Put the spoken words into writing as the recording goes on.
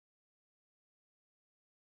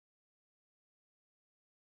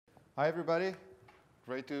Hi, everybody.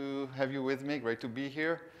 Great to have you with me. Great to be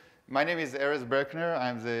here. My name is Erez Berkner.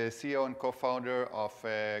 I'm the CEO and co-founder of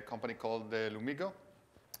a company called Lumigo.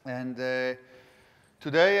 And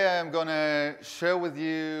today I'm going to share with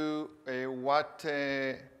you what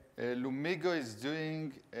Lumigo is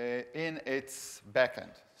doing in its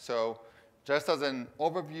backend. So just as an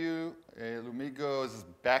overview, Lumigo's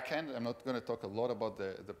backend, I'm not going to talk a lot about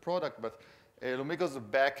the product, but Lumigo's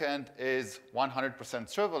backend is 100%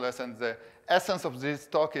 serverless, and the essence of this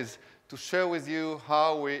talk is to share with you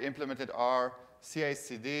how we implemented our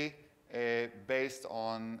CI/CD based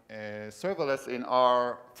on serverless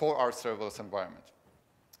for our serverless environment.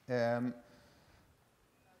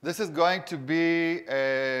 This is going to be,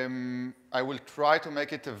 I will try to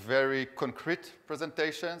make it a very concrete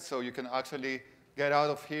presentation, so you can actually get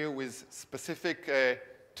out of here with specific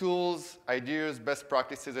tools, ideas, best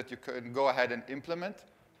practices that you can go ahead and implement.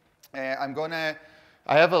 I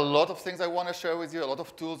have a lot of things I want to share with you, a lot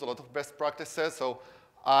of tools, a lot of best practices. So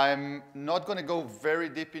I'm not going to go very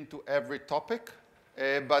deep into every topic,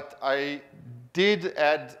 but I did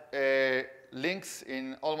add links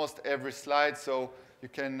in almost every slide. So you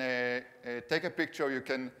can take a picture.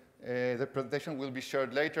 The presentation will be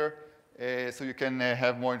shared later. So you can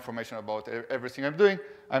have more information about everything I'm doing.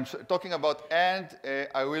 I'm talking about, and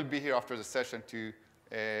I will be here after the session to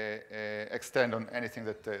extend on anything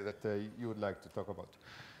that you would like to talk about.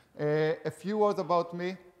 A few words about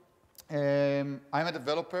me. I'm a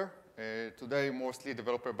developer. Today, mostly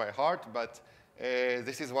developer by heart, but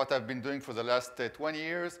this is what I've been doing for the last 20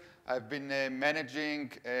 years. I've been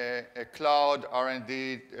managing cloud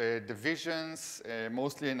R&D divisions,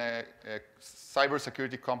 mostly in a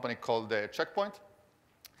cybersecurity company called Checkpoint,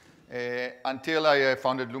 until I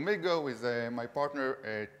founded Lumigo with my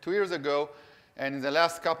partner 2 years ago. And in the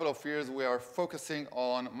last couple of years, we are focusing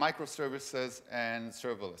on microservices and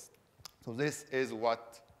serverless. So this is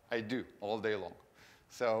what I do all day long.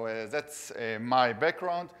 So that's my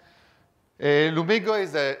background. Lumigo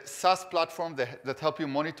is a SaaS platform that helps you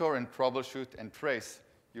monitor and troubleshoot and trace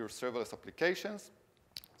your serverless applications.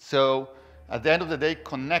 So at the end of the day,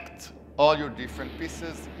 connect all your different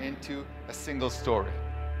pieces into a single story.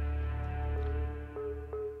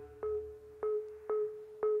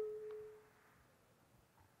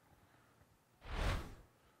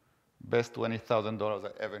 Best $20,000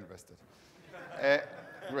 I ever invested.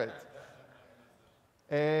 Great.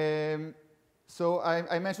 So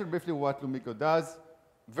I mentioned briefly what Lumigo does.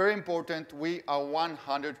 Very important, we are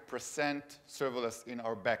 100% serverless in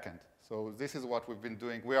our backend. So this is what we've been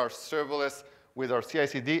doing. We are serverless with our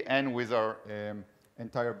CI/CD and with our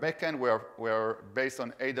entire backend. We are based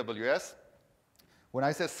on AWS. When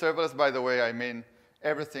I say serverless, by the way, I mean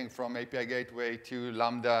everything from API gateway to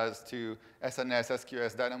Lambdas to SNS,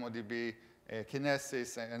 SQS, DynamoDB,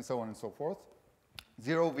 Kinesis, and so on and so forth.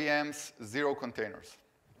 0 VMs, 0 containers.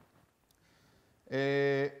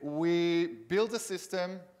 We built the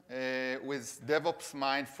system with DevOps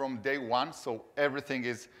mind from day one, so everything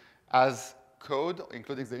is as code,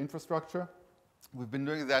 including the infrastructure. We've been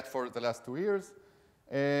doing that for the last 2 years,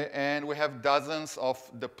 and we have dozens of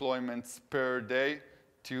deployments per day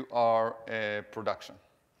to our production.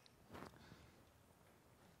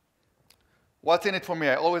 What's in it for me?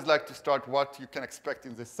 I always like to start what you can expect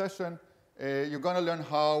in this session. You're going to learn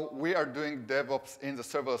how we are doing DevOps in the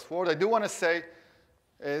serverless world. I do want to say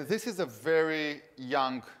this is a very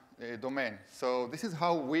young domain. So this is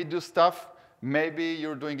how we do stuff. Maybe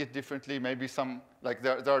you're doing it differently. Maybe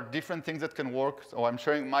there are different things that can work. So I'm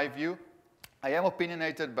sharing my view. I am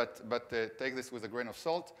opinionated, but take this with a grain of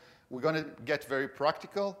salt. We're going to get very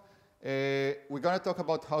practical. We're going to talk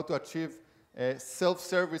about how to achieve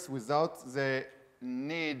self-service without the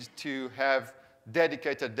need to have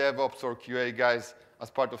dedicated DevOps or QA guys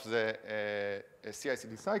as part of the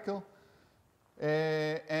CI/CD cycle.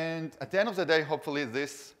 And at the end of the day, hopefully,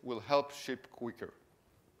 this will help ship quicker.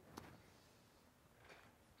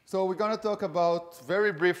 So we're going to talk about,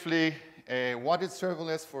 very briefly, what is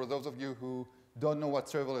serverless for those of you who don't know what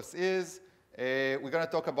serverless is. We're going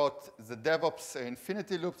to talk about the DevOps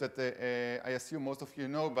infinity loop that I assume most of you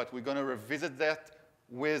know, but we're going to revisit that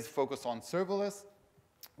with focus on serverless.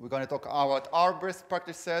 We're going to talk about our best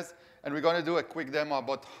practices, and we're going to do a quick demo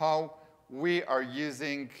about how we are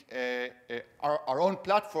using our own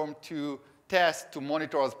platform to test, to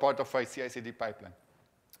monitor as part of our CI/CD pipeline.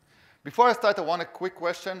 Before I start, I want a quick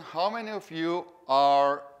question. How many of you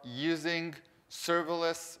are using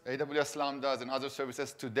serverless, AWS Lambdas, and other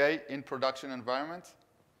services today in production environments?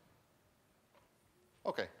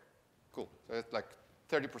 OK, cool. So it's like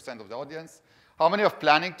 30% of the audience. How many are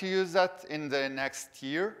planning to use that in the next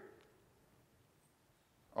year?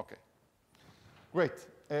 OK, Great.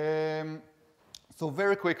 So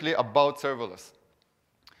very quickly about serverless.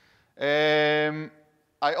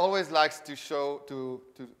 I always like to show,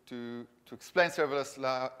 to explain serverless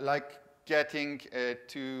like getting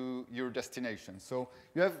to your destination. So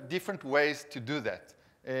you have different ways to do that.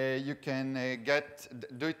 You can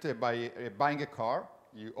do it by buying a car.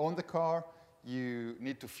 You own the car. You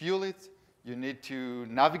need to fuel it. You need to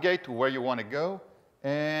navigate to where you want to go.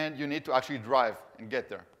 And you need to actually drive and get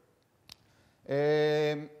there.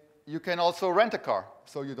 You can also rent a car.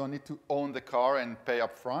 So you don't need to own the car and pay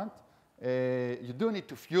up front. You do need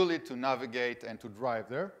to fuel it to navigate and to drive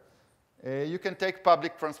there. You can take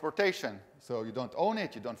public transportation. So you don't own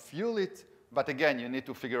it, you don't fuel it, but again, you need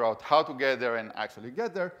to figure out how to get there and actually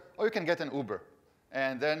get there, or you can get an Uber.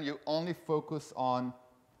 And then you only focus on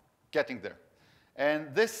getting there.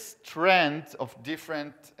 And this trend of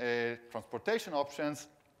different transportation options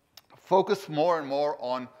focus more and more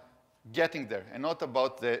on getting there, and not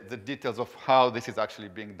about the details of how this is actually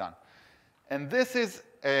being done. And this is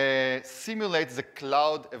simulates the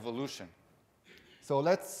cloud evolution. So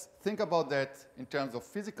let's think about that in terms of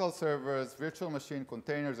physical servers, virtual machine,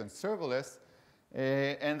 containers, and serverless,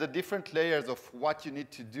 and the different layers of what you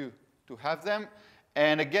need to do to have them.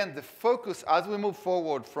 And again, the focus as we move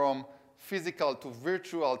forward from physical to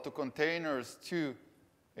virtual to containers to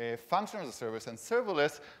functional as a service and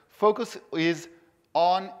serverless, focus is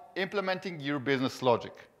on implementing your business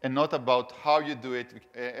logic and not about how you do it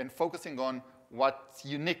and focusing on what's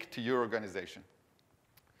unique to your organization.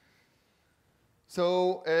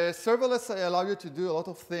 So serverless allow you to do a lot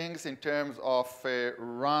of things in terms of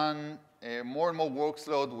run more and more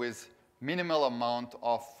workload with minimal amount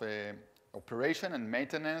of operation and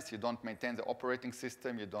maintenance. You don't maintain the operating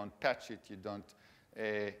system. You don't patch it.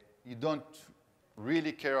 You don't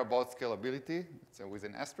really care about scalability. It's with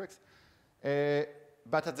an asterisk.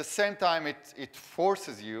 But at the same time, it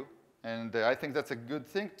forces you, and I think that's a good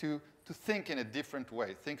thing, to think in a different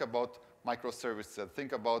way. Think about microservices.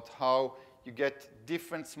 Think about how you get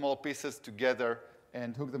different small pieces together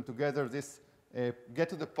and hook them together. This get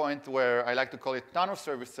to the point where I like to call it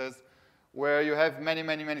nanoservices, where you have many,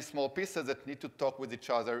 many, many small pieces that need to talk with each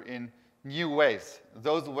other in new ways.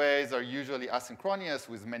 Those ways are usually asynchronous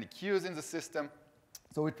with many queues in the system.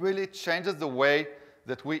 So it really changes the way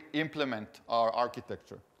that we implement our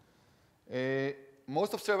architecture.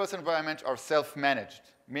 Most of serverless environments are self-managed,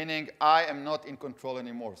 meaning I am not in control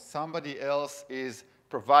anymore. Somebody else is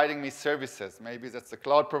providing me services. Maybe that's the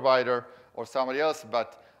cloud provider or somebody else,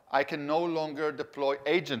 but I can no longer deploy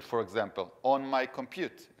agent, for example, on my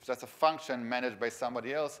compute. If that's a function managed by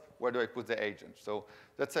somebody else, where do I put the agent? So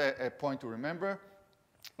that's a point to remember.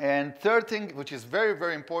 And third thing, which is very,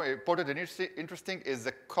 very important and interesting, is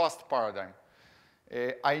the cost paradigm.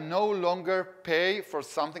 I no longer pay for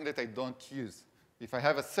something that I don't use. If I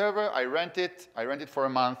have a server, I rent it for a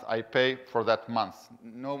month, I pay for that month,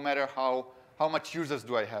 no matter how much users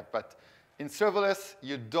do I have. But in serverless,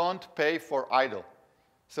 you don't pay for idle.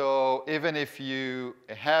 So even if you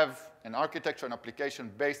have an architecture, an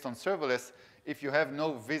application based on serverless, if you have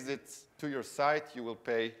no visits to your site, you will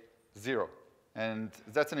pay 0. And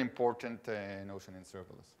that's an important notion in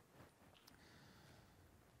serverless.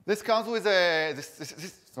 This comes with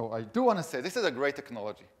so I do want to say this is a great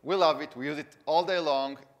technology. We love it. We use it all day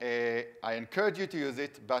long. I encourage you to use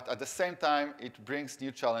it, but at the same time, it brings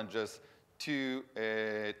new challenges to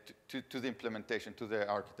the implementation, to the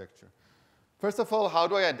architecture. First of all, how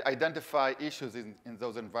do I identify issues in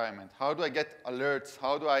those environments? How do I get alerts?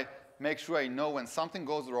 How do I make sure I know when something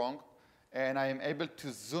goes wrong and I am able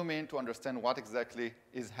to zoom in to understand what exactly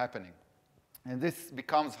is happening? And this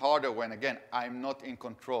becomes harder when, again, I'm not in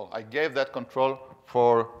control. I gave that control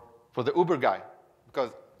for the Uber guy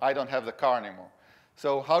because I don't have the car anymore.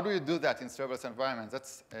 So how do you do that in serverless environments?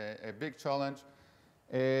 That's a big challenge.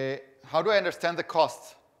 How do I understand the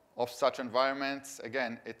cost of such environments?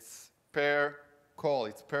 Again, it's per call.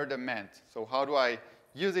 It's per demand. So how do I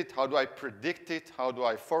use it? How do I predict it? How do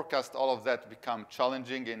I forecast? All of that become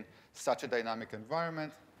challenging in such a dynamic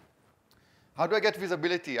environment. How do I get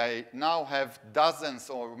visibility? I now have dozens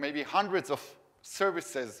or maybe hundreds of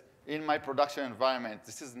services in my production environment.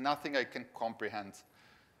 This is nothing I can comprehend.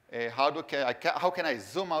 How can I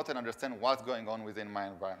zoom out and understand what's going on within my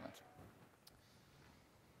environment?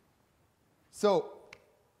 So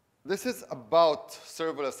this is about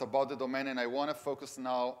serverless, about the domain, and I want to focus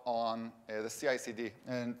now on the CI/CD.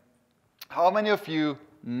 And how many of you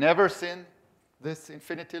never seen this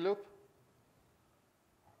infinity loop?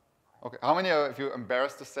 Okay, how many of you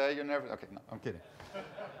embarrassed to say you never? Okay, no, I'm kidding.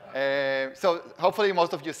 So hopefully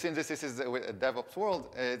most of you seen this. This is a DevOps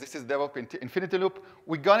world. This is DevOps Infinity Loop.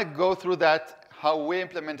 We're going to go through that, how we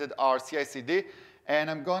implemented our CI/CD, and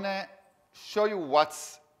I'm going to show you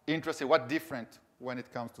what's interesting, what's different when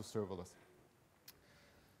it comes to serverless.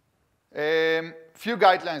 Few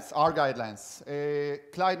guidelines, our guidelines.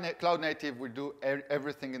 Cloud native, we do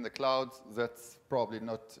everything in the cloud. That's probably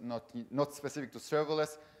not specific to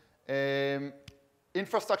serverless.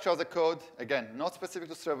 Infrastructure as a code, again, not specific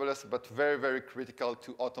to serverless, but very, very critical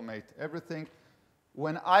to automate everything.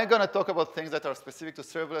 When I'm going to talk about things that are specific to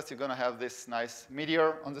serverless, you're going to have this nice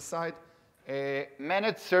meteor on the side.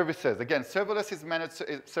 Managed services. Again, serverless is managed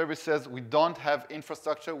services. We don't have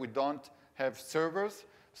infrastructure. We don't have servers.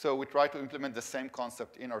 So we try to implement the same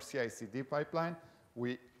concept in our CI/CD pipeline.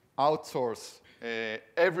 We outsource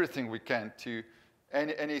everything we can to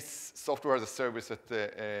any software as a service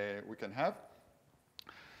that we can have.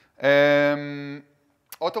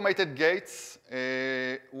 Automated gates.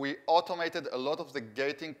 We automated a lot of the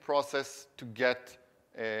gating process to get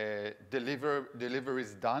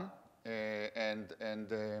deliveries done and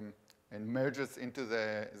merges into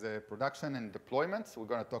the production and deployment. So we're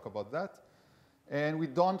going to talk about that. And we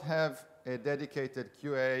don't have a dedicated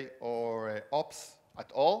QA or ops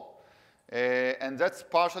at all. And that's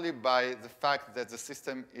partially by the fact that the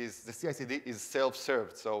system is, the CI/CD is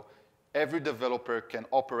self-served. So every developer can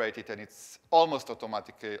operate it, and it's almost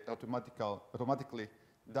automatically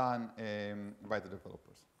done by the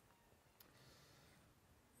developers.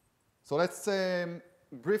 So let's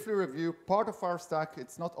briefly review part of our stack.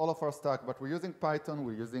 It's not all of our stack, but we're using Python.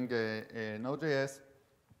 We're using Node.js.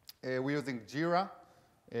 We're using Jira,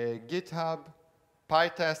 GitHub,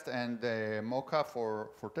 PyTest, and Mocha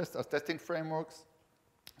for testing frameworks.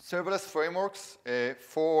 Serverless frameworks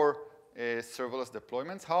for serverless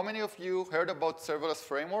deployments. How many of you heard about serverless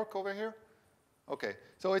framework over here? OK,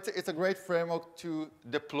 so it's a great framework to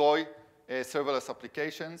deploy serverless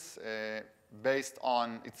applications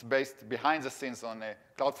it's based behind the scenes on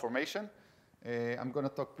CloudFormation. I'm going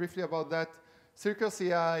to talk briefly about that.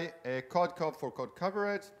 CircleCI, CodeCov for code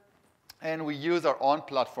coverage. And we use our own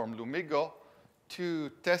platform, Lumigo,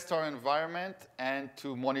 to test our environment and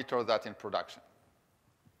to monitor that in production.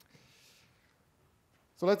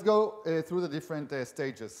 So let's go through the different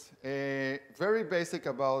stages. Very basic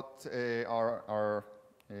about our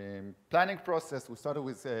planning process. We started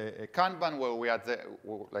with a Kanban, where we had,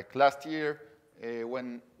 like last year,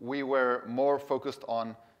 when we were more focused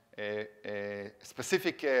on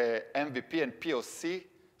specific MVP and POC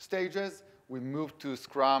stages. We moved to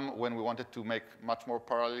Scrum when we wanted to make much more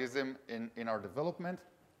parallelism in our development.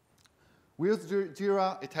 We use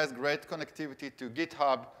Jira. It has great connectivity to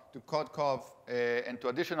GitHub, to CodeCov, and to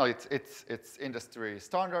additional, it's industry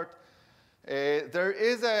standard. There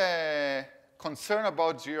is a concern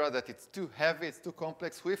about Jira that it's too heavy, it's too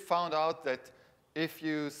complex. We found out that if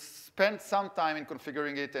you spend some time in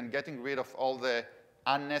configuring it and getting rid of all the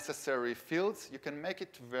unnecessary fields, you can make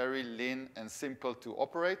it very lean and simple to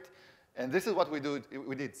operate. And this is what we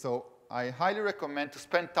did. So I highly recommend to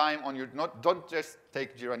spend time on your, don't just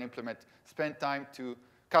take Jira and implement, spend time to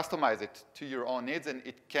customize it to your own needs, and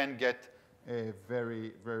it can get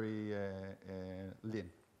very, very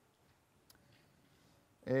lean.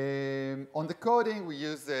 On the coding, we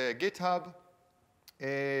use GitHub.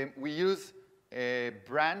 We use a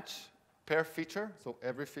branch per feature. So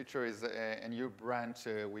every feature is a new branch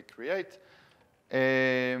we create.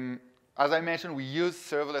 As I mentioned, we use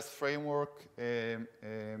serverless framework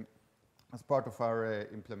as part of our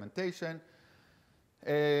implementation.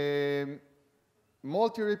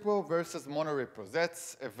 Multi-repo versus monorepo.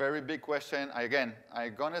 That's a very big question. Again,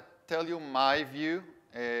 I'm going to tell you my view.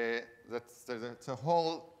 There's a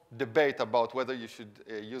whole debate about whether you should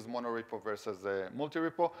use monorepo versus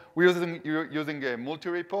multi-repo. We're using a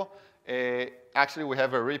multi-repo. Actually, we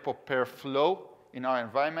have a repo per flow in our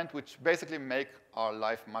environment, which basically make our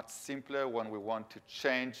life much simpler when we want to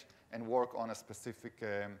change and work on a specific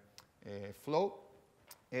flow.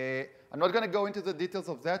 I'm not going to go into the details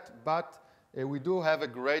of that, but we do have a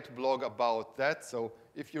great blog about that. So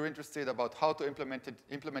if you're interested about how to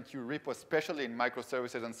implement your repo, especially in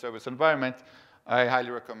microservices and service environment, I highly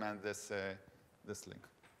recommend this link.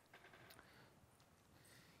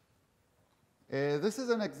 This is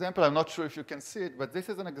an example. I'm not sure if you can see it, but this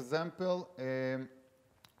is an example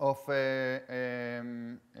of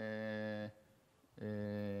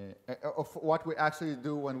what we actually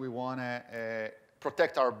do when we want to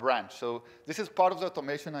protect our branch. So this is part of the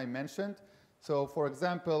automation I mentioned. So for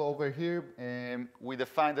example, over here, we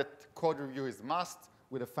define that code review is must.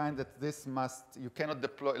 We define that this must, you cannot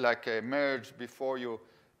deploy, like merge before you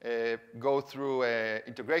go through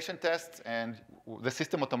integration tests, and the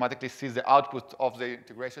system automatically sees the output of the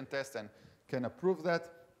integration test and can approve that.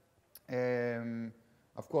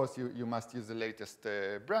 Of course, you must use the latest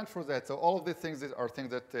branch for that. So all of these things are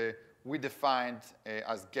things that we defined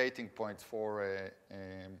as gating points for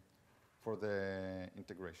the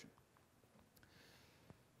integration.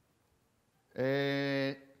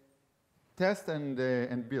 Test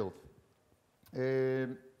and build.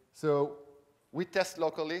 So we test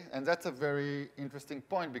locally, and that's a very interesting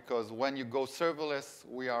point because when you go serverless,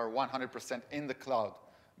 we are 100% in the cloud.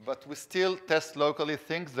 But we still test locally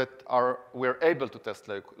things that we're able to test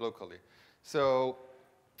locally. So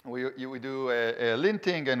we do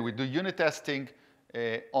linting and we do unit testing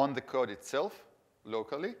on the code itself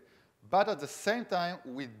locally. But at the same time,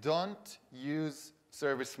 we don't use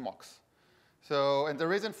service mocks. So, and the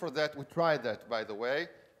reason for that, we tried that, by the way.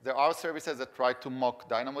 There are services that try to mock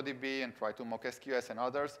DynamoDB and try to mock SQS and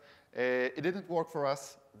others. It didn't work for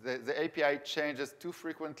us. The API changes too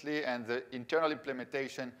frequently, and the internal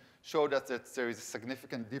implementation showed us that there is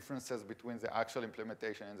significant differences between the actual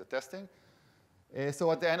implementation and the testing.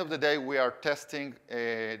 So at the end of the day, we are testing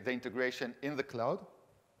the integration in the cloud.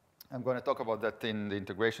 I'm going to talk about that in the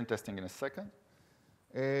integration testing in a second.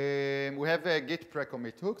 We have Git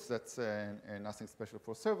pre-commit hooks. That's nothing special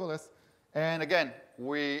for serverless. And again,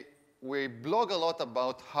 we blog a lot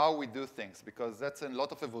about how we do things, because that's a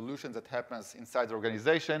lot of evolution that happens inside the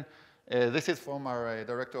organization. This is from our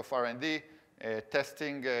director of R&D,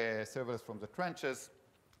 testing serverless from the trenches.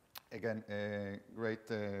 Again, great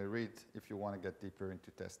read if you want to get deeper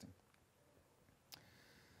into testing.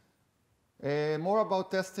 More about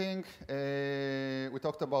testing. We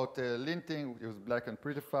talked about linting. We use Black and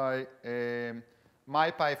Prettify.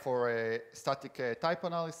 MyPy for static type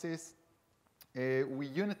analysis. We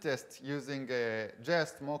unit test using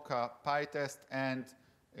Jest, Mocha, PyTest, and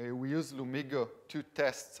we use Lumigo to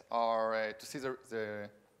test to see the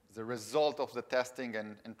result of the testing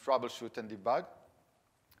and troubleshoot and debug.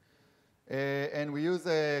 And we use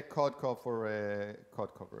CodeCov for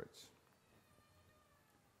code coverage.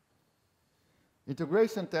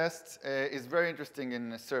 Integration tests is very interesting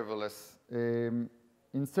in serverless.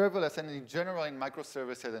 In serverless and in general in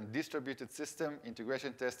microservices and distributed system,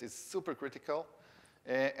 integration test is super critical.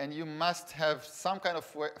 And you must have some kind of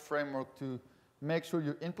framework to make sure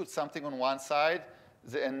you input something on one side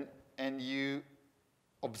and you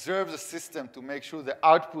observe the system to make sure the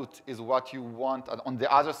output is what you want on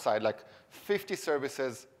the other side, like 50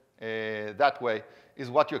 services that way is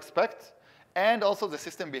what you expect. And also the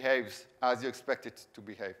system behaves as you expect it to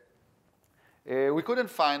behave. We couldn't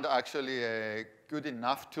find actually a good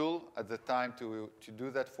enough tool at the time to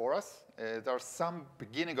do that for us. There are some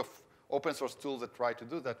beginning of open source tools that try to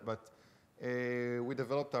do that, but we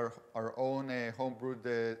developed our own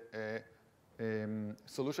homebrewed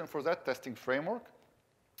solution for that, testing framework.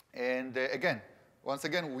 And once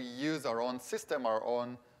again, we use our own system, our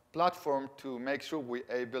own platform to make sure we're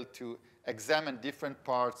able to examine different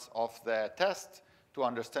parts of the test to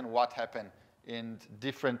understand what happened in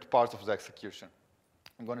different parts of the execution.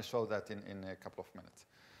 I'm going to show that in a couple of minutes.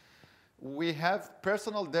 We have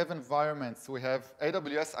personal dev environments. We have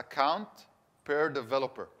AWS account per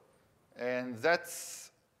developer. And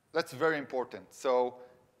that's very important. So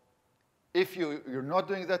if you're not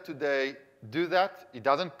doing that today, do that. It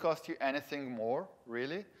doesn't cost you anything more,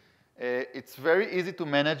 really. It's very easy to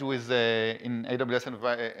manage with, in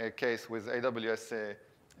AWS case, with AWS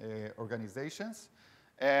organizations.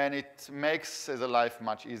 And it makes the life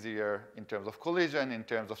much easier in terms of collision, in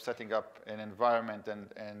terms of setting up an environment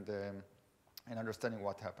and understanding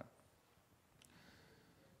what happened.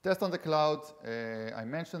 Test on the cloud, I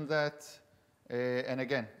mentioned that. And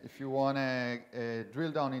again, if you want to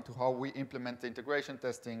drill down into how we implement the integration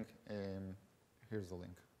testing, here's the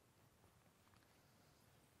link.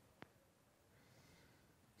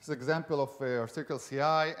 This is an example of our Circle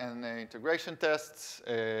CI and integration tests.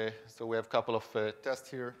 So we have a couple of tests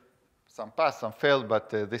here. Some passed, some failed, but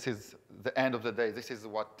this is the end of the day. This is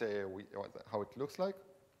how it looks like.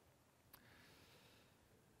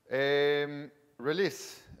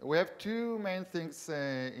 Release. We have two main things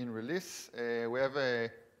in release. We have the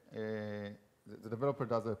developer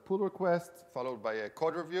does a pull request followed by a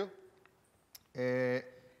code review.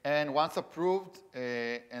 And once approved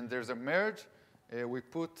and there's a merge, we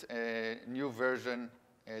put a new version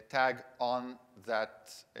tag on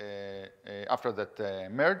that after that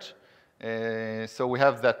merge. So we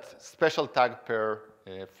have that special tag per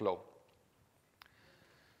flow.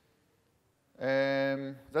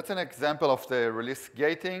 That's an example of the release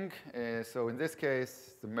gating. So in this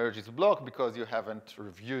case, the merge is blocked because you haven't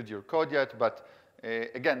reviewed your code yet. But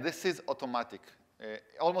Again, this is automatic.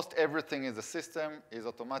 Almost everything in the system is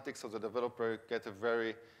automatic, so the developer gets a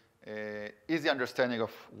very easy understanding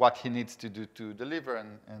of what he needs to do to deliver,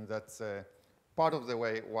 and that's part of the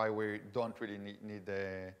way why we don't really need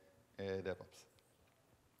DevOps.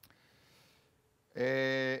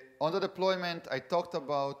 On the deployment, I talked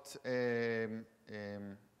about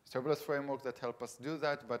serverless framework that help us do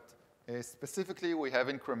that, but specifically we have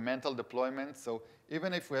incremental deployment. So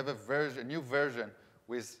even if we have a new version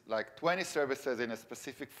with like 20 services in a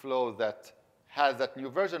specific flow that has that new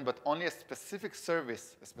version, but only a specific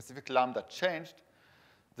service, a specific Lambda changed,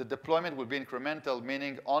 the deployment will be incremental,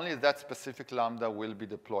 meaning only that specific Lambda will be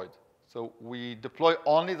deployed. So we deploy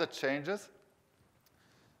only the changes.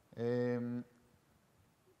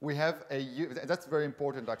 We have that's very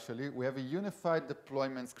important actually, we have a unified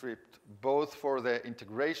deployment script, both for the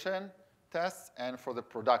integration tests and for the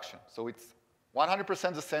production. So it's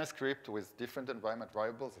 100% the same script with different environment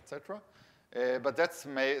variables, etc. But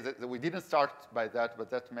we didn't start by that, but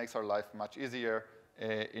that makes our life much easier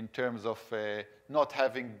in terms of not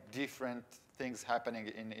having different things happening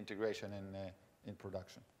in integration and in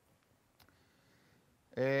production.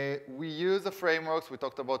 We use the frameworks. We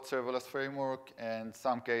talked about serverless framework and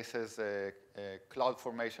some cases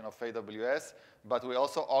CloudFormation of AWS, but we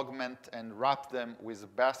also augment and wrap them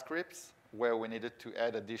with bash scripts where we needed to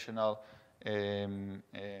add additional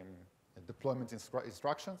deployment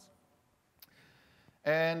instructions.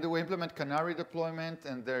 And we implement Canary deployment,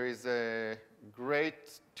 and there is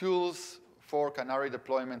great tools for Canary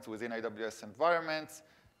deployment within AWS environments.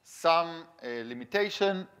 Some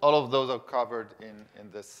limitation, all of those are covered in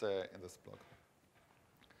this blog.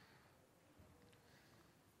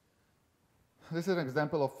 This is an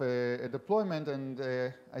example of a deployment, and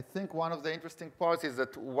I think one of the interesting parts is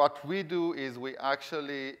that what we do is we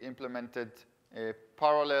actually implemented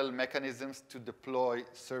parallel mechanisms to deploy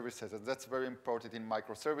services, and that's very important in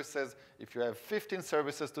microservices. If you have 15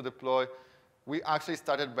 services to deploy, we actually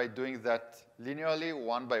started by doing that linearly,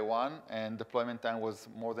 one by one, and deployment time was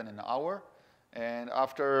more than an hour. And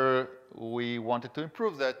after we wanted to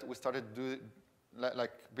improve that, we started to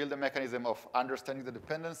build a mechanism of understanding the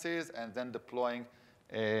dependencies and then deploying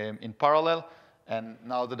in parallel. And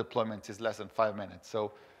now the deployment is less than 5 minutes.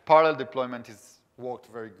 So parallel deployment has worked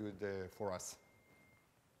very good for us.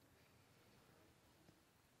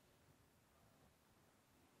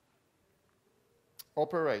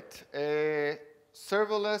 Operate.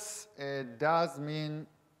 Serverless does mean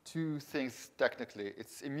two things technically.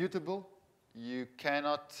 It's immutable. You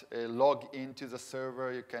cannot log into the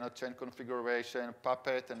server. You cannot change configuration.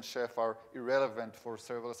 Puppet and Chef are irrelevant for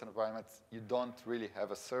serverless environments. You don't really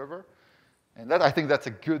have a server. And I think that's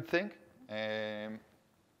a good thing. And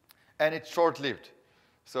it's short-lived.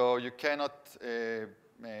 So you cannot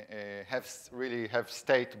really have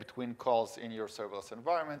state between calls in your serverless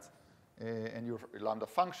environments and your Lambda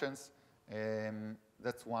functions.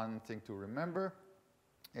 That's one thing to remember.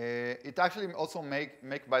 It actually also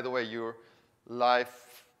make, by the way, your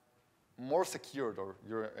life more secured or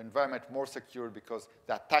your environment more secure because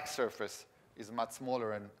the attack surface is much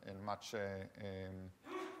smaller and much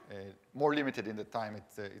more limited in the time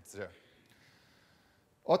it's there.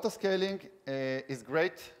 Autoscaling is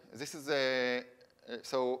great. This is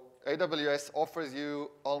so AWS offers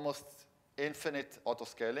you almost infinite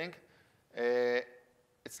autoscaling.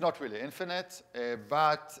 It's not really infinite,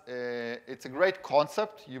 but it's a great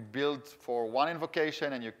concept. You build for one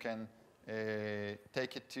invocation, and you can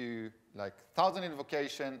take it to like 1,000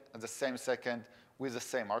 invocation at the same second with the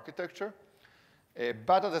same architecture.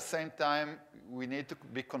 But at the same time, we need to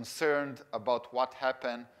be concerned about what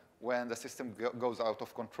happens when the system goes out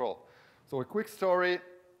of control. So a quick story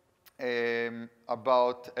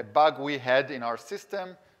about a bug we had in our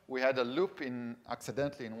system. We had a loop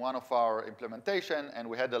accidentally in one of our implementation, and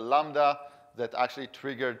we had a Lambda that actually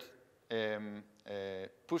triggered,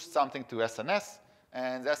 pushed something to SNS,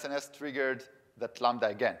 and the SNS triggered that Lambda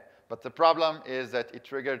again. But the problem is that it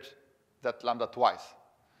triggered that Lambda twice.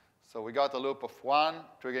 So we got a loop of 1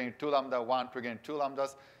 triggering 2 Lambda, 1 triggering 2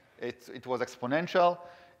 Lambdas. It was exponential,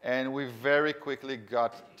 and we very quickly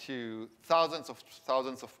got to thousands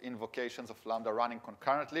of invocations of Lambda running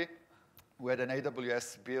concurrently. We had an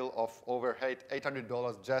AWS bill of over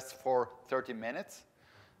 $800 just for 30 minutes.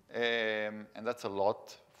 And that's a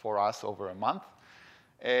lot for us over a month.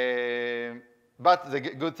 But the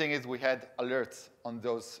good thing is we had alerts on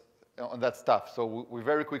that stuff. So we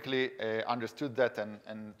very quickly understood that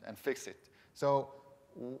and fixed it. So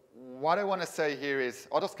what I want to say here is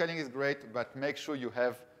autoscaling is great, but make sure you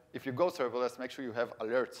have, if you go serverless, make sure you have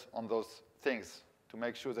alerts on those things to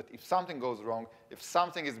make sure that if something goes wrong, if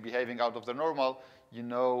something is behaving out of the normal,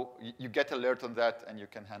 you get alert on that and you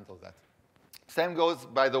can handle that. Same goes,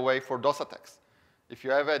 by the way, for DOS attacks. If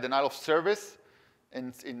you have a denial of service,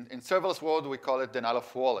 in serverless world, we call it denial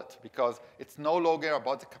of wallet, because it's no longer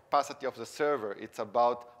about the capacity of the server. It's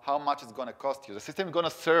about how much it's going to cost you. The system is going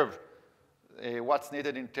to serve what's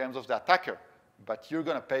needed in terms of the attacker, but you're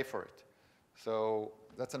going to pay for it. So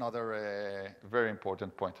that's another very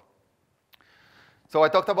important point. So I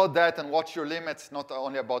talked about that and watch your limits, not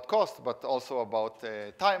only about cost, but also about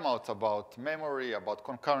timeouts, about memory, about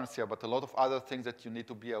concurrency, about a lot of other things that you need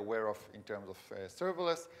to be aware of in terms of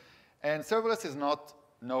serverless. And serverless is not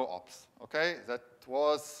no ops, okay? That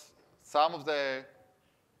was some of the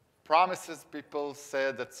promises people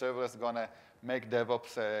said that serverless is going to make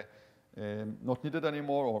DevOps not needed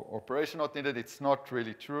anymore, or operation not needed. It's not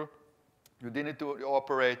really true. You do need to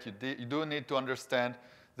operate. You do need to understand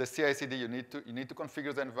the CI/CD. You need to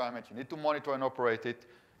configure the environment. You need to monitor and operate it.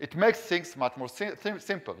 It makes things much more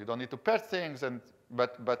simple. You don't need to patch things,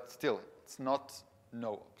 but still, it's not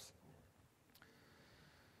no ops.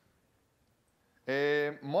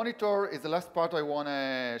 Monitor is the last part I want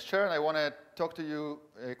to share, and I want to talk to you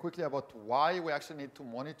quickly about why we actually need to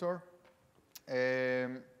monitor.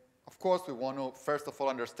 Of course, we want to, first of all,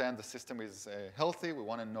 understand the system is healthy. We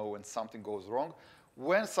want to know when something goes wrong.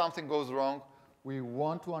 When something goes wrong, we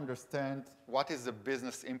want to understand what is the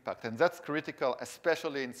business impact. And that's critical,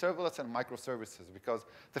 especially in serverless and microservices, because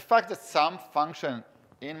the fact that some function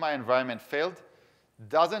in my environment failed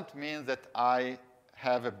doesn't mean that I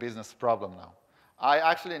have a business problem now. I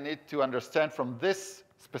actually need to understand from this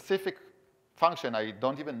specific function I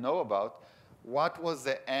don't even know about, what was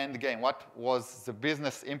the end game? What was the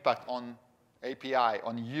business impact on API,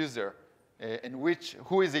 on user,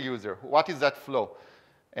 who is the user? What is that flow?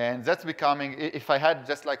 And that's becoming, if I had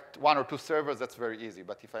just like 1 or 2 servers, that's very easy.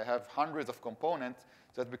 But if I have hundreds of components,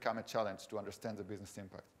 that becomes a challenge to understand the business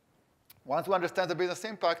impact. Once we understand the business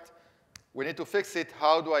impact, we need to fix it.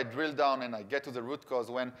 How do I drill down and I get to the root cause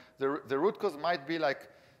when the root cause might be like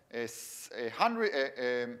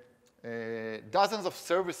dozens of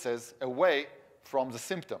services away from the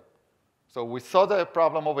symptom? So we saw the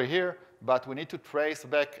problem over here, but we need to trace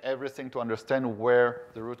back everything to understand where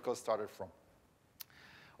the root cause started from.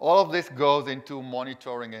 All of this goes into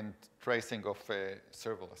monitoring and tracing of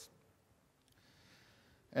serverless.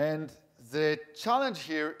 And the challenge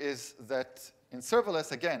here is that in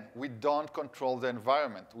serverless, again, we don't control the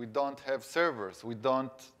environment. We don't have servers. We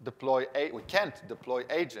can't deploy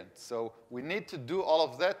agents. So we need to do all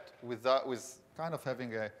of that with kind of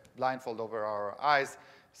having a blindfold over our eyes.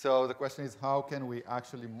 So the question is, how can we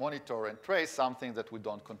actually monitor and trace something that we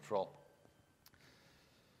don't control?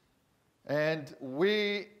 And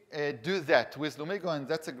we do that with Lumigo, and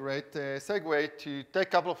that's a great segue to take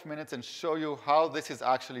a couple of minutes and show you how this is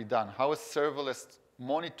actually done. How is serverless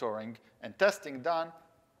monitoring and testing done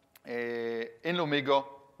in Lumigo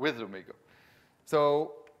with Lumigo?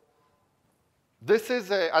 So this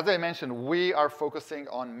is, as I mentioned, we are focusing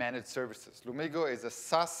on managed services. Lumigo is a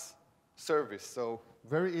SaaS service, so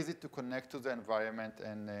very easy to connect to the environment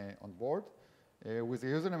and on board with the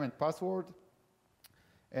username and password.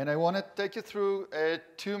 And I want to take you through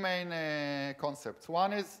 2 main concepts.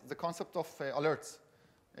 One is the concept of alerts.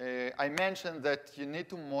 I mentioned that you need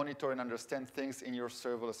to monitor and understand things in your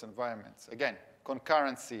serverless environments. Again,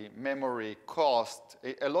 concurrency, memory, cost,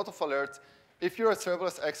 a lot of alerts. If you're a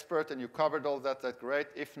serverless expert and you covered all that, that's great.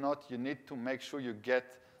 If not, you need to make sure you get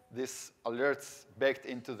these alerts baked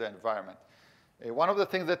into the environment. One of the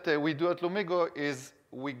things that we do at Lumigo is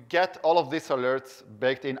we get all of these alerts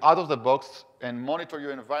baked in out of the box and monitor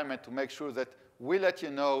your environment to make sure that we let you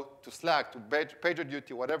know to Slack, to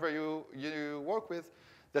PagerDuty, whatever you work with,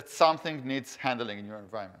 that something needs handling in your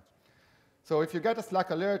environment. So if you get a Slack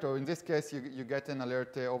alert, or in this case, you get an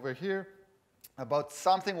alert over here about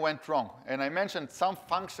something went wrong. And I mentioned some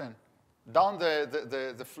function down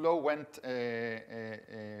the flow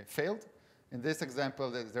failed. In this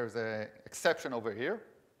example, there's an exception over here.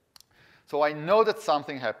 So I know that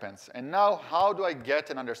something happens. And now, how do I get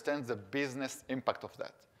and understand the business impact of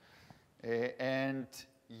that? And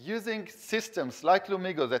using systems like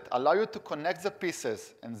Lumigo that allow you to connect the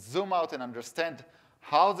pieces and zoom out and understand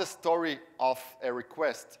how the story of a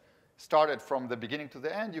request started from the beginning to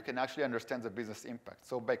the end, you can actually understand the business impact.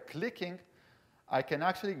 So by clicking, I can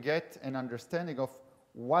actually get an understanding of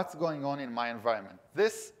what's going on in my environment.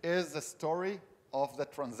 This is the story of the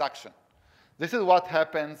transaction. This is what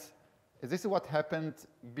happens. This is what happened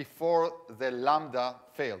before the Lambda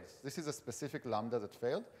failed. This is a specific Lambda that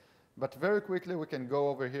failed. But very quickly, we can go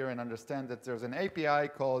over here and understand that there's an API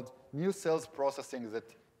called new sales processing that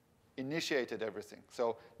initiated everything.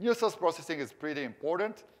 So new sales processing is pretty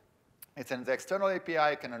important. It's an external API.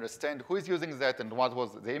 I can understand who is using that and what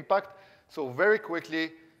was the impact. So very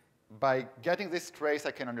quickly, by getting this trace,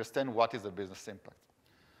 I can understand what is the business impact.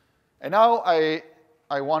 And now I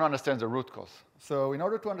want to understand the root cause. So in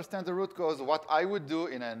order to understand the root cause, what I would do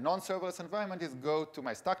in a non-serverless environment is go to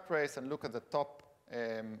my stack trace and look at the top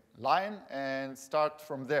line and start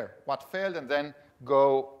from there. What failed, and then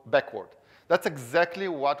go backward. That's exactly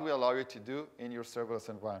what we allow you to do in your serverless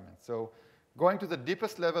environment. So going to the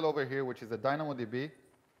deepest level over here, which is the DynamoDB,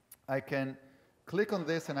 I can click on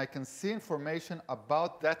this, and I can see information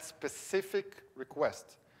about that specific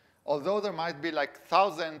request. Although there might be like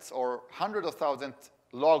thousands or hundreds of thousands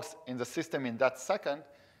logs in the system in that second,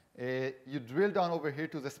 you drill down over here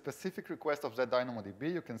to the specific request of that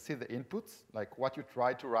DynamoDB. You can see the inputs, like what you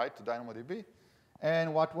tried to write to DynamoDB,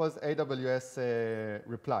 and what was AWS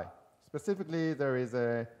reply. Specifically, there is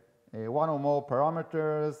a one or more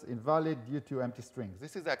parameters invalid due to empty strings.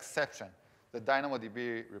 This is the exception that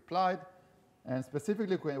DynamoDB replied. And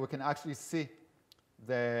specifically, we can actually see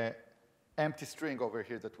the empty string over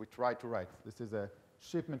here that we tried to write. This is a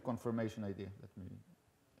shipment confirmation ID. Let me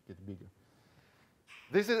make it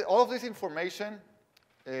bigger. All of this information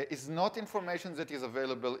is not information that is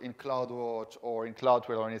available in CloudWatch or in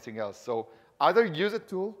Cloudtrail or anything else. So either use a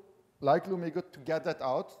tool like Lumigo to get that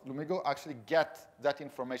out. Lumigo actually get that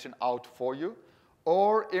information out for you,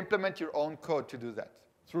 or implement your own code to do that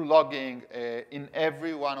through logging in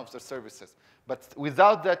every one of the services. But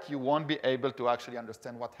without that, you won't be able to actually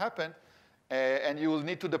understand what happened, and you will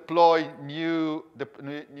need to deploy you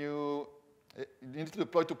need to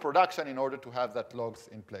deploy to production in order to have that logs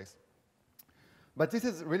in place. But this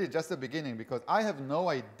is really just the beginning, because I have no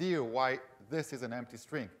idea why this is an empty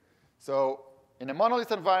string. So in a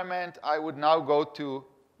monolith environment, I would now go to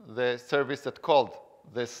the service that called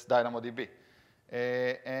this DynamoDB.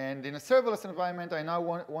 And in a serverless environment, I now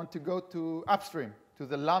want to go to upstream, to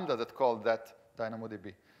the Lambda that called that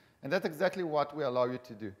DynamoDB. And that's exactly what we allow you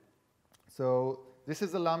to do. So this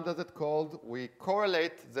is the Lambda that called. We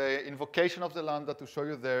correlate the invocation of the Lambda to show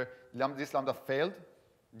you this Lambda failed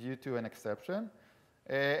due to an exception.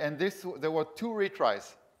 And there were 2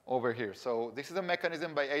 retries over here. So this is a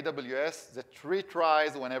mechanism by AWS that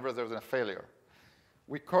retries whenever there's a failure.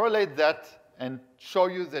 We correlate that and show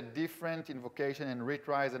you the different invocation and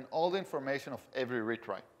retries and all the information of every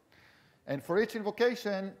retry. And for each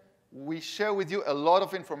invocation, we share with you a lot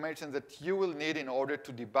of information that you will need in order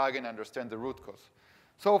to debug and understand the root cause.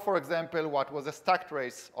 So for example, what was the stack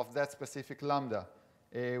trace of that specific Lambda?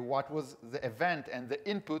 What was the event and the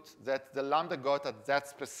input that the Lambda got at that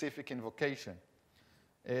specific invocation?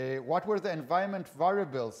 What were the environment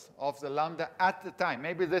variables of the Lambda at the time?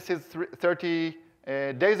 Maybe this is 30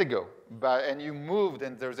 days ago, and you moved,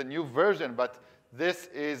 and there's a new version, but this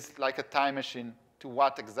is like a time machine to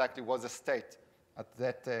what exactly was the state at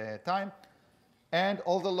that time. And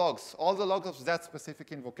all the logs of that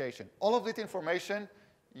specific invocation. All of this information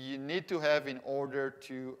you need to have in order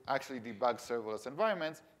to actually debug serverless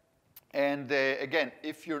environments. And again,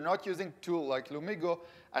 if you're not using a tool like Lumigo,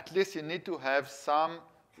 at least you need to have some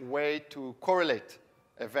way to correlate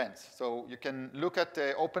events. So you can look at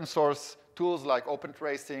open source tools like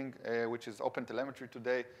OpenTracing, which is OpenTelemetry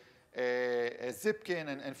today, Zipkin,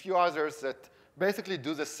 and a few others that basically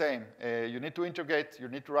do the same. You need to integrate, you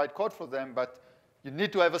need to write code for them, but you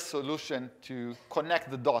need to have a solution to connect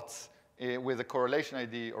the dots with a correlation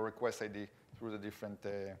ID or request ID through the different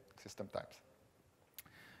system types.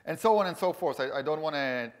 And so on and so forth. I don't want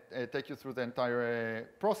to take you through the entire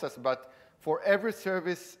process, but for every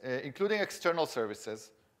service, including external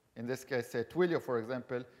services, in this case, Twilio, for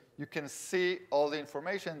example, you can see all the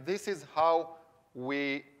information. This is how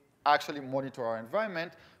we actually monitor our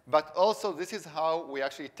environment, but also this is how we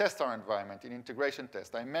actually test our environment in integration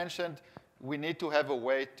test. I mentioned we need to have a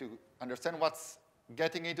way to understand what's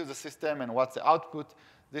getting into the system and what's the output.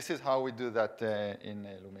 This is how we do that in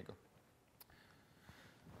Lumigo.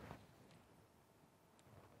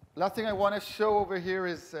 Last thing I want to show over here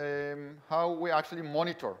is how we actually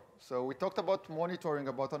monitor. So we talked about monitoring,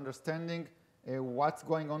 about understanding what's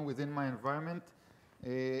going on within my environment.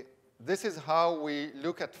 This is how we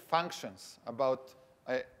look at functions, about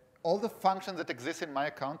all the functions that exist in my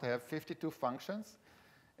account. I have 52 functions,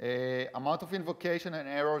 amount of invocation and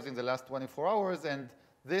errors in the last 24 hours. And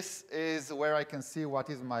this is where I can see what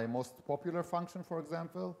is my most popular function, for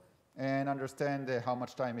example, and understand how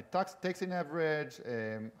much time it takes in average,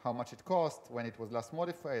 how much it costs, when it was last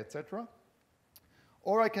modified, etc.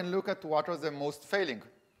 Or I can look at what are the most failing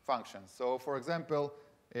functions. So for example,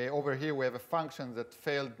 over here we have a function that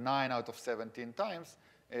failed 9 out of 17 times.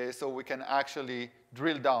 So we can actually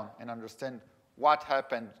drill down and understand what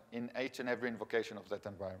happened in each and every invocation of that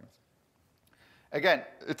environment. Again,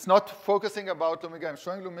 it's not focusing about Lumigo. I'm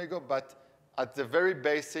showing Lumigo, but at the very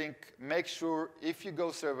basic, make sure if you go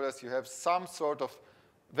serverless, you have some sort of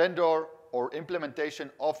vendor or implementation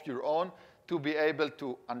of your own to be able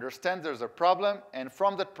to understand there's a problem, and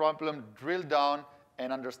from that problem, drill down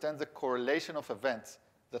and understand the correlation of events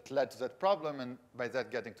that led to that problem, and by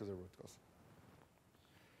that, getting to the root cause.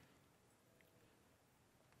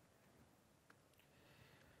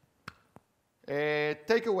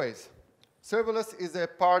 Takeaways. Serverless is a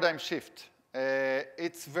paradigm shift.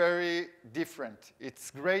 It's very different.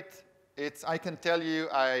 It's great. I can tell you,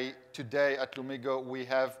 today at Lumigo, we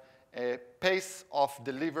have a pace of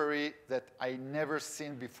delivery that I never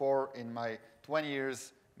seen before in my 20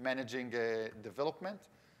 years managing development.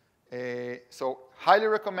 So highly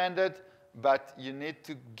recommended, but you need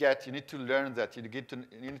to learn that. You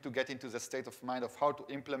need to get into the state of mind of how to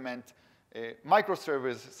implement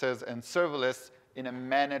microservices and serverless in a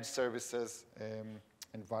managed services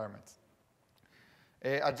environment.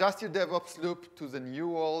 Adjust your DevOps loop to the new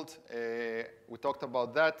world. We talked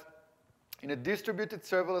about that. In a distributed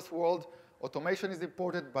serverless world, automation is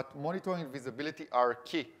important, but monitoring and visibility are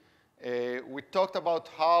key. We talked about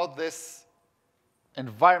how this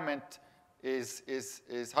environment is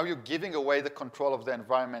how you're giving away the control of the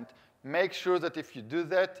environment. Make sure that if you do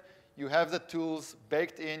that, you have the tools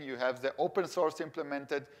baked in, you have the open source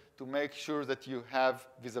implemented to make sure that you have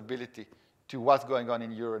visibility to what's going on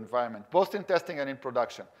in your environment, both in testing and in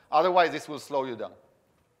production. Otherwise, this will slow you down.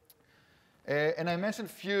 And I mentioned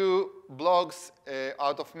a few blogs.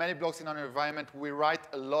 Out of many blogs in our environment, we write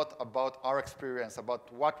a lot about our experience,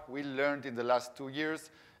 about what we learned in the last 2 years.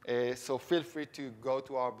 So feel free to go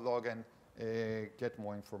to our blog and get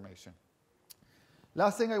more information.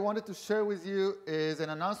 Last thing I wanted to share with you is an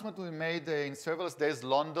announcement we made in Serverless Days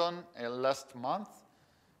London last month.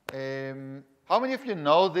 How many of you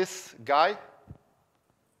know this guy?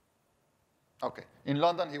 OK. In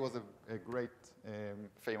London, he was a great,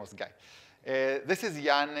 famous guy. This is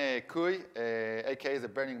Jan Kuij, a.k.a. the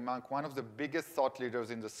Burning Monk, one of the biggest thought leaders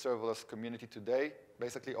in the serverless community today,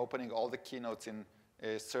 basically opening all the keynotes in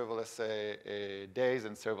Serverless Days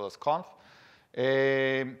and Serverless Conf.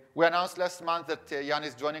 We announced last month that Jan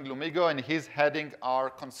is joining Lumigo, and he's heading our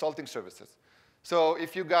consulting services. So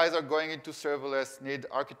if you guys are going into serverless, need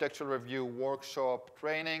architectural review, workshop,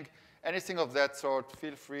 training, anything of that sort,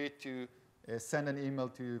 feel free to send an email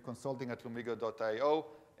to consulting@lumigo.io.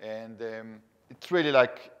 And it's really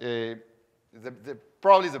like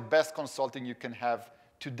probably the best consulting you can have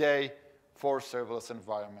today for serverless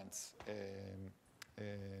environments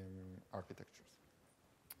architectures.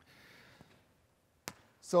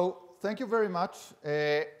 So thank you very much.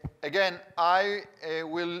 Again, I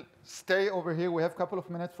will stay over here. We have a couple of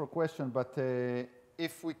minutes for questions, but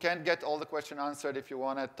if we can't get all the questions answered, if you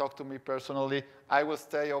want to talk to me personally, I will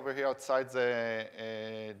stay over here outside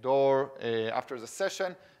the door after the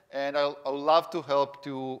session, and I would love to help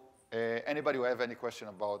to anybody who have any question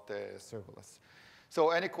about serverless.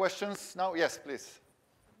 So any questions now? Yes, please.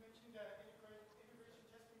 You mentioned integration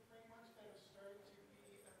testing frameworks that are starting to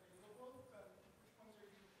be available. Which ones are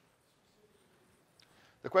you specifically?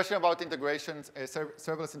 The question about integrations,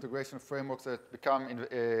 serverless integration frameworks that become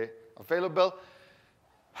available.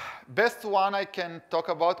 Best one I can talk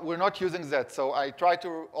about, we're not using that, so I try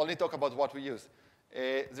to only talk about what we use.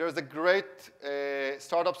 There's a great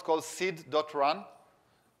startup called seed.run.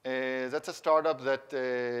 That's a startup that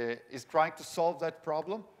is trying to solve that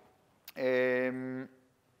problem.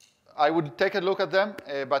 I would take a look at them,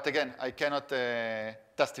 but again, I cannot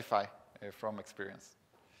testify from experience.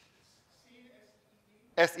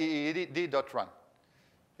 SEED.run.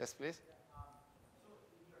 Yes, please.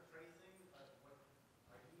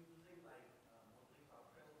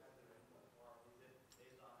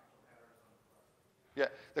 Yeah,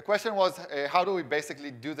 the question was, how do we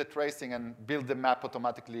basically do the tracing and build the map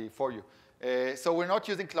automatically for you? So we're not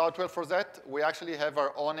using Cloudtrail for that. We actually have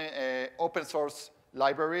our own open source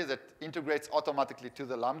library that integrates automatically to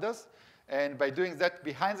the Lambdas. And by doing that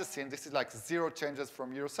behind the scene, this is like 0 changes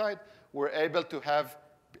from your side, we're able to have,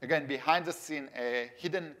 again, behind the scene, a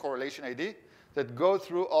hidden correlation ID that goes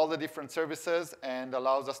through all the different services and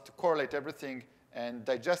allows us to correlate everything and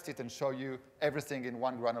digest it and show you everything in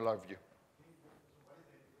one granular view.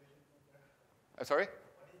 Sorry?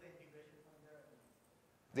 What is the integration point there?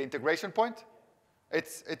 The integration point?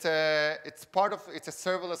 It's a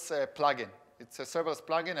serverless plugin. It's a serverless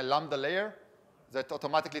plugin, a Lambda layer that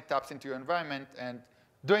automatically taps into your environment and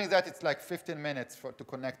Doing that, it's like 15 minutes to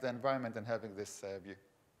connect the environment and having this view.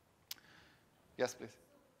 Yes, please.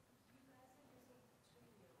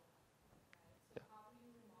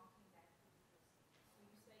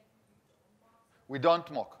 We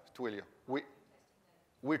don't mock Twilio.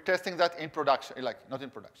 We're testing that in production, like not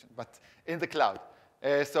in production, but in the cloud.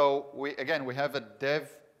 So we have a dev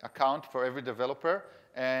account for every developer,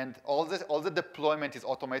 and all the deployment is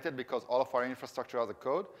automated because all of our infrastructure has a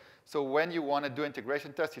code. So when you want to do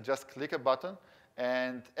integration tests, you just click a button,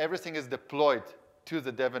 and everything is deployed to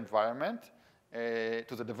the dev environment,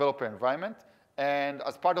 to the developer environment. And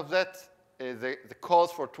as part of that, the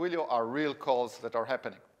calls for Twilio are real calls that are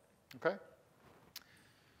happening. Okay?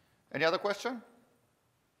 Any other question?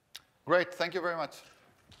 Great, thank you very much.